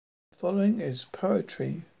Following is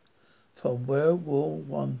poetry from World War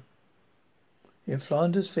One. In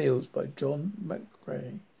Flanders Fields by John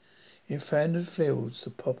McCrae. In Flanders Fields the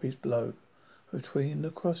poppies blow. Between the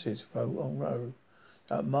crosses, row on row,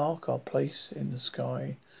 that mark our place in the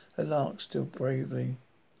sky, the larks still bravely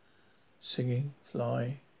singing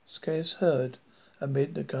fly, scarce heard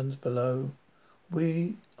amid the guns below.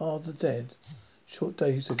 We are the dead, short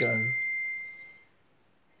days ago.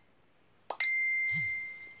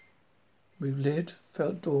 We lived,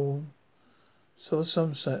 felt dawn, saw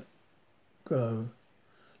sunset grow,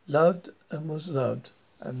 loved and was loved,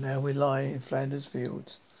 and now we lie in Flanders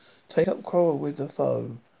Fields. Take up quarrel with the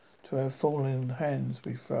foe, to our fallen hands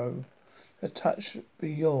we throw. The touch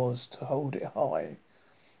be yours to hold it high.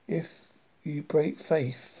 If you break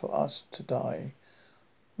faith for us to die,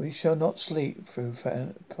 we shall not sleep through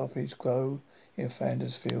poppies grow in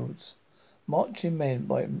Flanders Fields. Marching men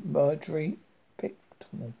by Marjorie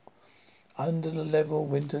Pickthall. Under the level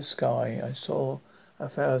winter sky I saw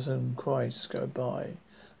 1,000 Christs go by.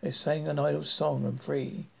 They sang an idle song and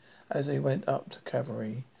free as they went up to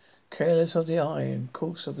cavalry. Careless of the eye and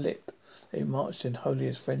coarse of lip, they marched in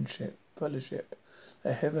holiest fellowship.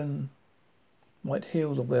 That heaven might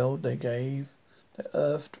heal the world they gave, their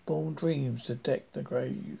earth-born dreams to deck the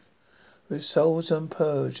grave. With souls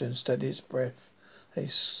unpurged and steadiest breath, they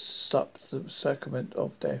supped the sacrament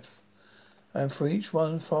of death. And for each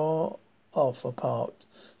one far off apart,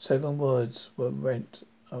 7 words were rent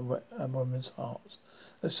a woman's heart.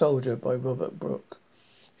 A Soldier by Robert Brooke.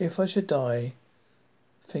 If I should die,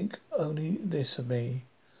 think only this of me,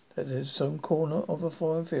 that there's some corner of a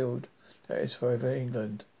foreign field that is forever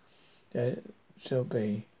England. There shall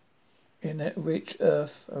be. In that rich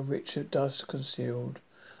earth a richer dust concealed,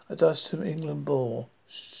 a dust whom England bore,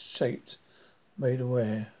 shaped, made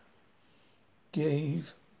aware.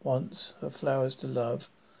 Gave once her flowers to love,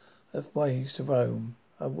 her ways to roam,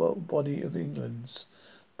 her body of England's,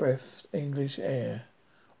 breathed English air,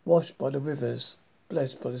 washed by the rivers,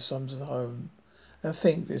 blessed by the sons of home. And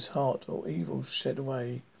think this heart all evil shed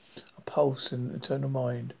away, a pulse in the eternal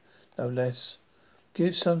mind, no less.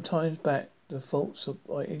 Give sometimes back the thoughts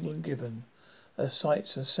by England given, her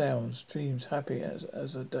sights and sounds, dreams happy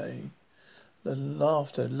as a day, the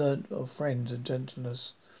laughter learnt of friends and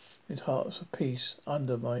gentleness, in hearts of peace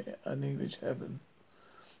under an English heaven.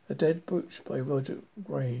 The Dead Bush by Roger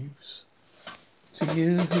Graves. To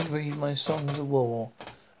you who read my songs of war,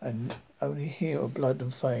 and only hear of blood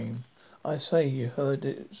and fame, I say you heard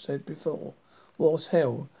it said before, war's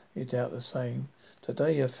hell, you doubt the same.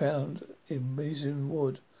 Today I found in Mizen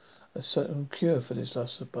Wood a certain cure for this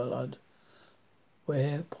lust of blood,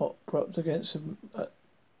 where, propped against a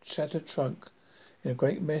shattered trunk, in a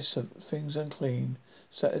great mess of things unclean,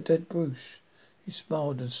 sat a dead Bruce. He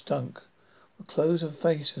smiled and stunk, with clothes and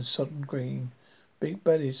face and sodden green, big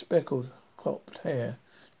belly, speckled, cropped hair,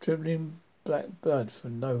 dribbling black blood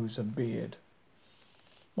from nose and beard.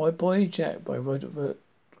 My Boy Jack by Rudyard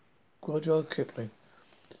Kipling.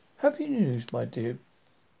 Have you news, my dear,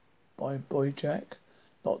 my boy Jack?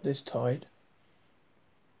 Not this tide.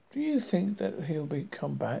 Do you think that he'll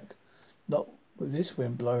come back? Not with this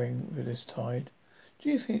wind blowing with this tide. Do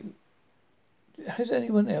you think... Has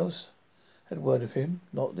anyone else had word of him?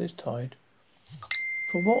 Not this tide.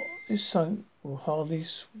 For what is sunk will hardly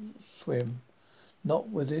swim. Not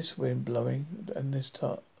with this wind blowing and this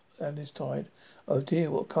tide. Oh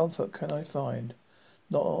dear, what comfort can I find?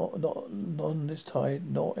 Not on this tide,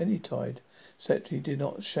 nor any tide, except he did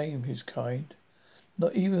not shame his kind.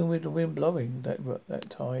 Not even with the wind blowing that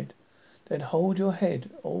tide. Then hold your head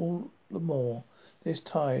all the more. This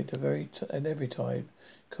tide, and every tide,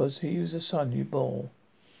 because he was the son you bore,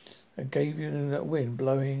 and gave you that wind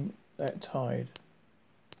blowing that tide.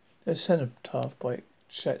 The Cenotaph by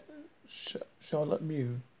Charlotte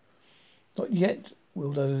Mew. Not yet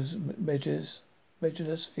will those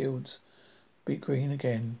measureless fields be green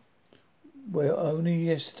again, where only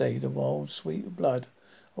yesterday the wild sweet blood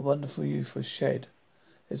of wonderful youth was shed.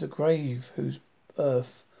 There's a grave whose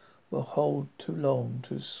earth will hold too long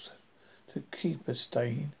to keep a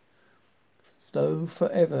stain, though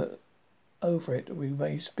forever over it we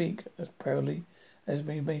may speak as proudly as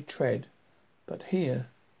we may tread. But here,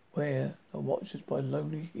 where the watchers by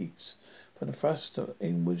lonely heaths, from the thrust of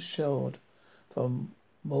inward shored, from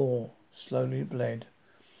more slowly bled,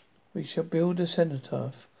 we shall build a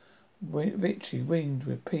cenotaph, richly winged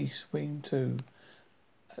with peace, winged too,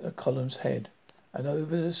 at the column's head, and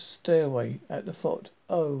over the stairway at the foot.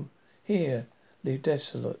 Oh, here leave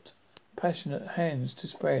desolate, passionate hands to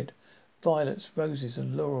spread violets, roses,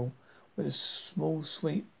 and laurel, with the small,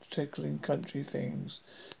 sweet, trickling country things,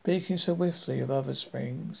 speaking so swiftly of other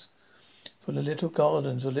springs. For the little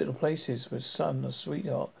gardens or little places where son or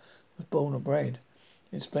sweetheart was born or bred,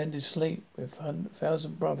 in splendid sleep with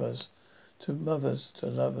 1,000 brothers, to mothers, to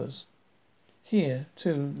lovers. Here,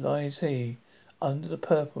 too, lies he, under the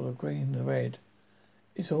purple, the green, the red.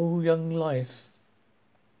 It's all young life.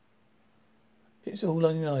 It's all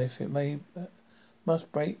young life.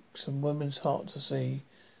 Must break some woman's heart to see.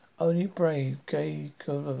 Only brave, gay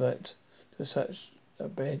coverlet to such a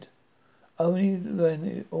bed. Only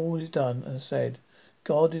when all is done and said,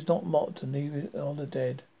 God is not mocked, and neither are the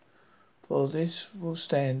dead. For this will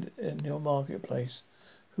stand in your marketplace.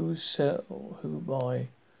 Who sell, who buy?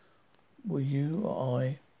 Will you or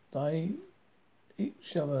I lie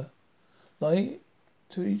each other, lie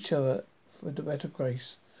to each other for the better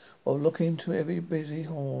grace, while looking to every busy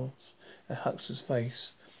horse and huckster's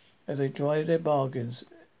face, as they drive their bargains,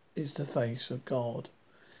 is the face of God,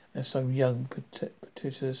 and some young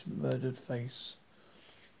petitioner's murdered face.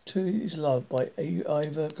 Two is loved by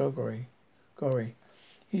Ivor Gorry.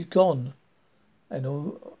 He's gone, and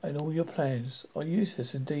all your plans are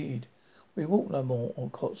useless indeed. We walk no more on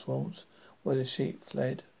Cotswolds, where the sheep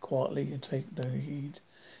fled quietly and take no heed.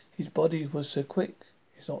 His body was so quick,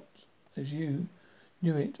 it's not as you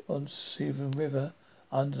knew it on Severn River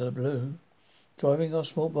under the blue, driving our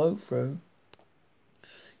small boat through.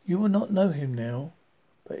 You will not know him now,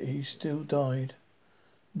 but he still died,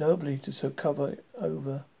 nobly to so cover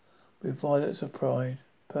over with violets of pride,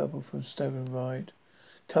 purple from Severn Ride.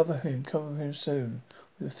 Cover him soon,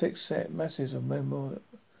 with thick set masses of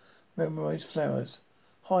memorized flowers.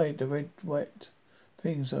 Hide the red wet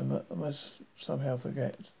things I must somehow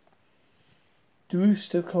forget.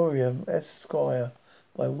 Brewster Courier, Esquire,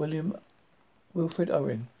 by Wilfred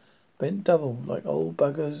Owen, bent double like old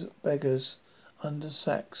beggars under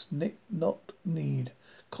sacks, knocked kneed,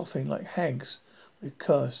 coughing like hags we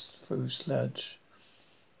cursed through sludge,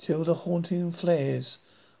 till the haunting flares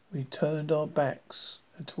we turned our backs,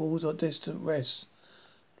 and towards our distant rest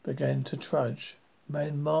began to trudge.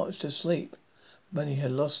 Men marched asleep, many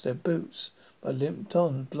had lost their boots, but limped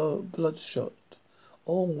on, bloodshot.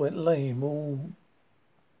 All went lame, all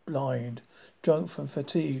blind, drunk from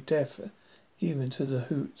fatigue, deaf even to the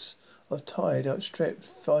hoots of tired, outstripped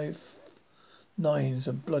 5 9s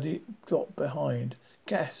and bloody drop behind.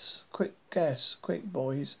 Gas, quick,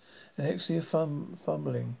 boys, and Exley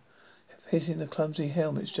fumbling, hitting the clumsy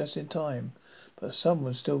helmets just in time, but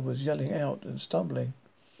someone still was yelling out and stumbling,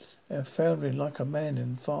 and foundering like a man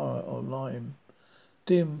in fire or lime.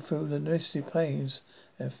 Dim through the misty panes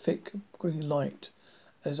and thick green light,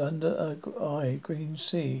 as under a green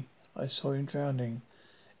sea, I saw him drowning.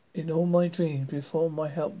 In all my dreams, before my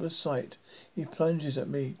helpless sight, he plunges at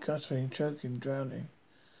me, guttering, choking, drowning.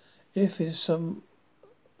 If in some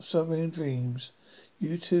sovereign dreams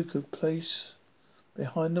you too could place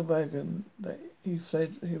behind the wagon that he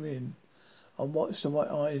fled him in, and watch the white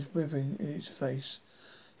eyes withering in his face,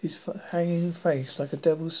 his hanging face like a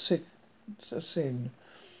devil's sin,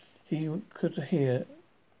 if he could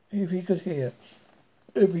hear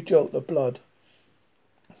every jolt of blood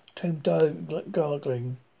came down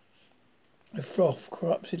gargling, the froth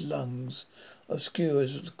corrupted lungs, obscure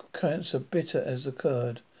as cancer, bitter as the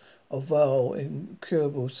curd of vile,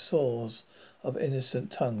 incurable sores of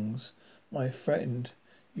innocent tongues. My friend,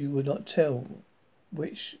 you would not tell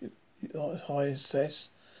which high cess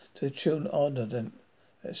to the children ardent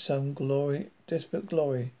at some glory, desperate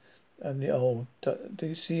glory, and the old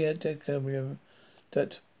Ducia decamium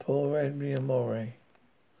dat poremia more.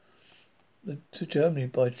 To Germany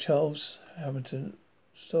by Charles Hamilton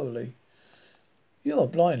Solely. You are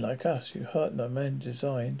blind like us, you hurt no man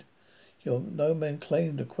designed. No man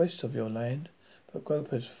claim the quest of your land, but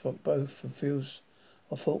gropers from both from fields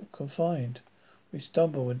of thought confined. We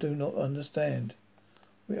stumble and do not understand.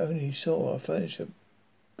 We only saw our furniture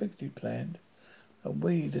bigly planned, and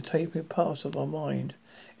we, the tapering parts of our mind,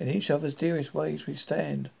 in each other's dearest ways we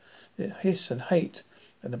stand. The hiss and hate,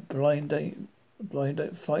 and the blind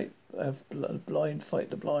fight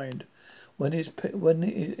the blind. When it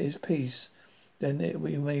is peace, then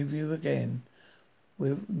we may view again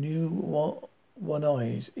with new one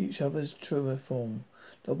eyes each other's truer form.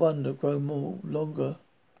 The wonder grow more longer,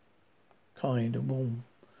 kind and warm.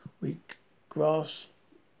 We grasp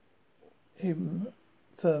him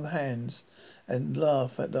firm hands and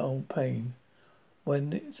laugh at the old pain.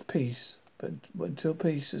 When it's peace, but until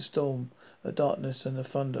peace, the storm, the darkness and the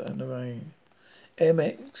thunder and the rain.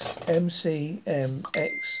 MCMXIV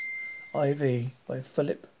by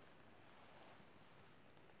Philip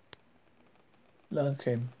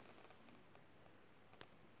Larkin.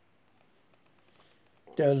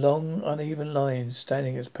 There are long, uneven lines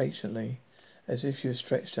standing as patiently as if you were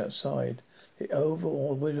stretched outside The Oval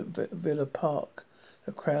or Villa Park,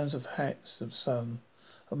 the crowns of hats of sun,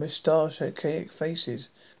 of moustache archaic faces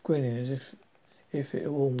grinning as if it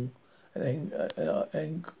all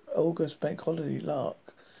an August bank holiday lark,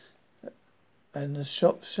 and the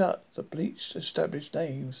shops shut, the bleached established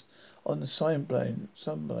names on the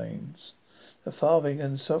sunblains, the farthing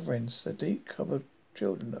and sovereigns, the deep covered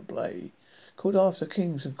children at play, called after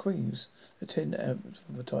kings and queens, the tin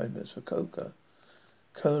advertisements for cola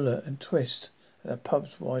and twist, and the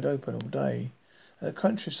pubs wide open all day, and the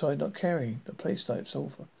countryside not caring, the place like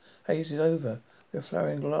sulphur, hated over with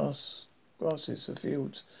flowering grasses, the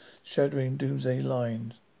fields shadowing doomsday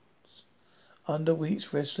lines. Under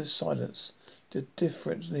wheat's restless silence, the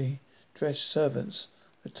differently dressed servants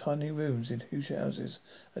with tiny rooms in huge houses,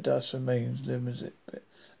 dust behind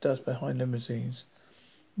limousines.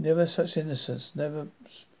 Never such innocence, never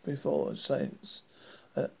before since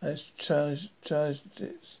has changed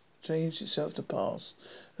itself to pass.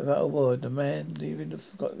 Without a word, the man leaving the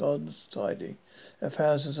gardens tidy, and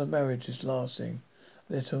thousands of marriages lasting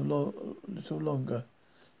little longer.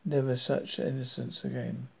 Never such innocence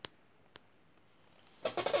again.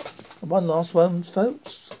 And one last one,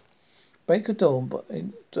 folks. Break of Dawn,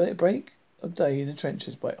 Break of Day in the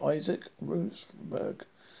Trenches by Isaac Rosenberg.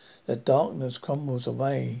 The darkness crumbles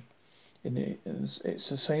away. It's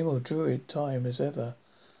the same old druid time as ever.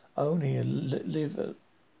 Only a live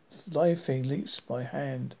thing leaps my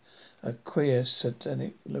hand, a queer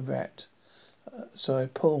satanic rat. So I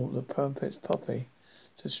pull the trumpet's poppy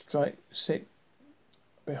to strike sick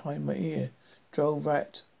behind my ear. Droll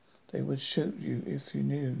rat, they would shoot you if you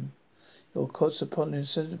knew. Your cods upon their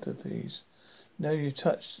centipedes. Now you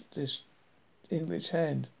touch this English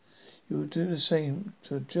hand, you will do the same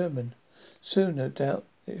to a German. Soon, no doubt,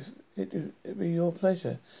 if it be your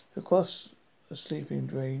pleasure to cross a sleeping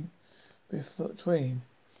drain between.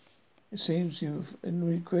 It seems you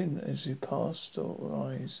inwardly grin as you pass your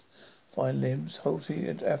eyes. Fine limbs, healthy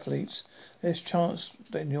athletes, there's chance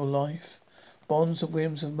in your life. Bonds of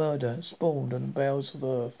whims of murder, spawned on the bales of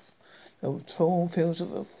earth. The torn fields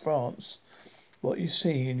of France. What you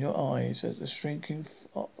see in your eyes as the shrinking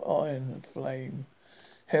iron flame.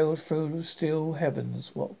 Held through steel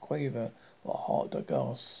heavens, what quaver, what heart that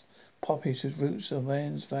gasps. Poppies whose roots are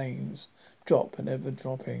man's veins, drop and ever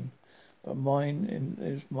dropping. But mine in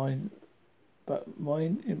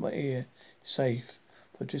my ear, safe,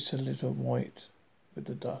 for just a little white with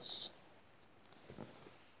the dust.